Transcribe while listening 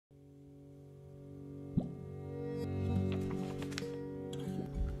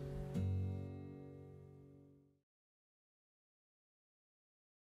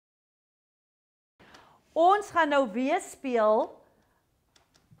Ons gaan nou weer speel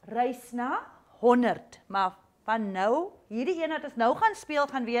reis na 100, maar van nou, hierdie een wat ons nou gaan speel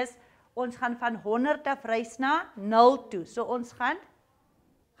gaan wees, ons gaan van 100 af reis na 0 toe. So ons gaan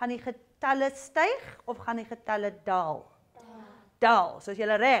die getalle styg of gaan die getalle daal? Daal, so is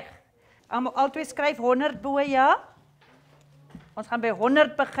julle reg. Albei skryf 100 bo, ja? Ons gaan by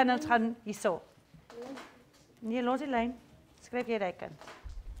 100 begin, ons gaan hierso. Nee, los die lyn. Skryf jy daai kant.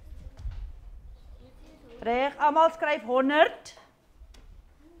 Reg, almal skryf 100.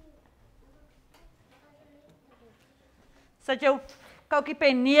 Sit jou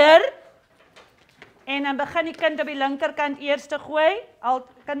koutjiepen neer. En dan begin die kind op die linkerkant eers te gooi. Al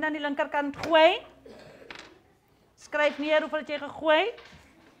kind aan die linkerkant gooi. Skryf neer hoeveel het jy gegooi.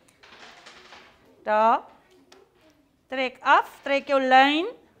 Daar. Trek af, trek jou lyn.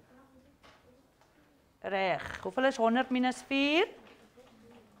 Reg. Hoeveel is 100 minus 4?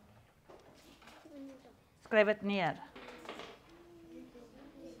 Skryf dit neer.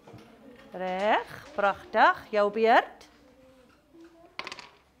 Reg, pragtig. Jou beurt.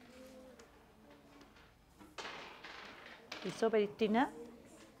 Hierso by die 10.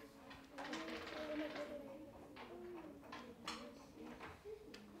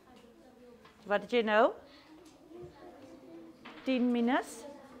 Wat het jy nou? 10 minus?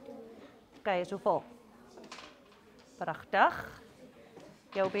 Kijk, is hoeveel? Prachtig.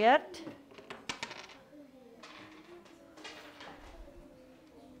 Jou beurt.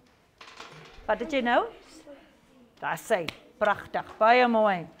 Wat het jy nou? Daar sê, prachtig, baie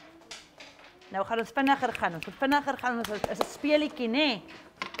mooi. Nou gaan ons vinniger gaan, ons is 'n speelietjie, nê?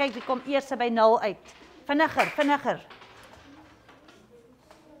 Kyk, wie kom eers by 0 uit. Vinniger.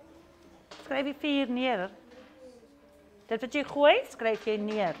 Skryf die 4 neer. Dit wat jy gooi, skryf jy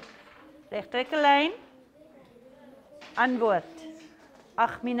neer. Reg, trek 'n lyn. Antwoord.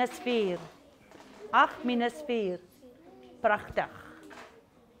 8 minus 4. 8 minus 4. Pragtig.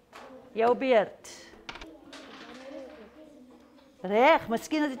 Jou beurt. Reg,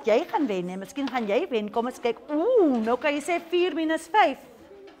 miskien dat jy gaan wen, hè? Miskien gaan jy wen. Kom ons kyk. Nou kan jy sê 4 minus 5.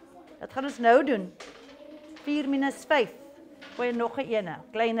 Dat gaan ons nou doen. 4 minus 5. Gooi nog 'n ene,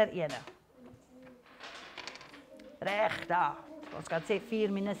 kleiner ene. Reg, daar. Ons kan sê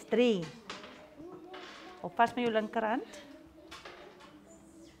 4 minus 3. Op pas met jou linkerhand.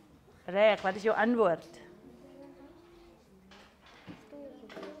 Reg, wat is jou antwoord?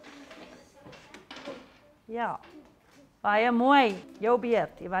 Ja. Baie mooi. Jou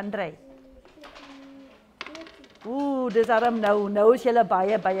beurt, Wande. Dis arm nou. Nou is julle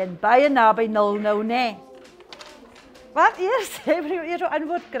baie naby 0 nou, né? Wat eers? Jy moet eers jou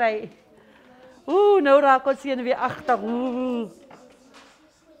antwoord kry. Nou raak ons hier weer agter.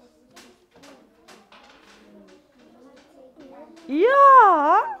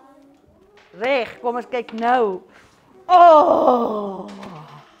 Ja! Reg, kom ons kyk nou.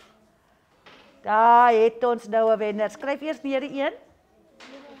 Daar het ons nou 'n wenner. Skryf eers neer die 1.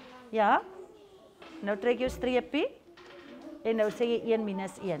 Ja. Nou trek jou streepie. En nou sê jy 1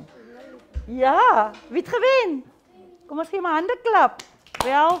 minus 1. Ja, wie het gewen? Kom ons gee maar hande klap.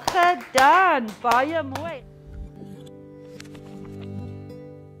 Wel gedaan. Baie mooi.